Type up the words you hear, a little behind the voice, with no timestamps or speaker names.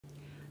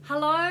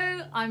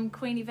Hello, I'm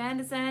Queenie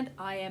van Zandt.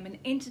 I am an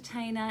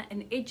entertainer,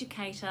 an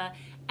educator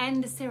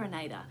and a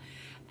serenader.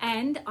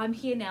 And I'm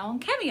here now on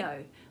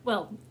Cameo.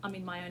 Well, I'm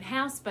in my own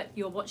house, but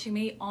you're watching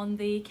me on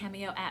the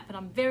Cameo app and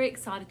I'm very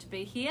excited to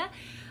be here.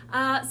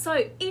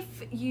 So if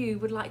you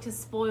would like to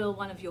spoil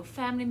one of your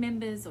family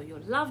members or your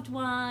loved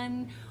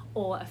one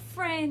or a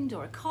friend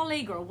or a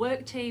colleague or a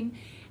work team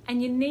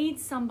and you need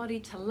somebody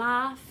to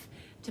laugh,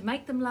 to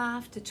make them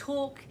laugh, to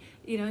talk,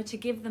 to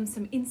give them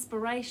some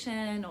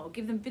inspiration or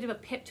give them a bit of a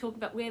pep talk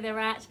about where they're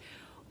at,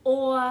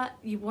 or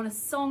you want a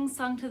song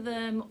sung to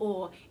them,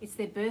 or it's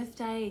their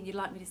birthday and you'd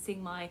like me to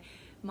sing my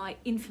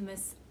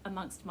infamous,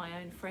 amongst my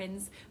own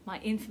friends, my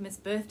infamous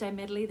birthday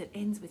medley that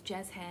ends with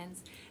jazz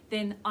hands,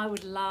 then I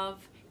would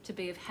love to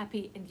be of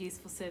happy and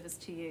useful service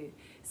to you.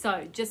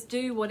 So just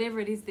do whatever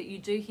it is that you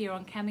do here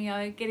on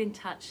Cameo, get in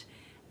touch,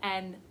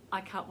 and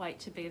I can't wait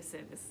to be of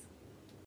service.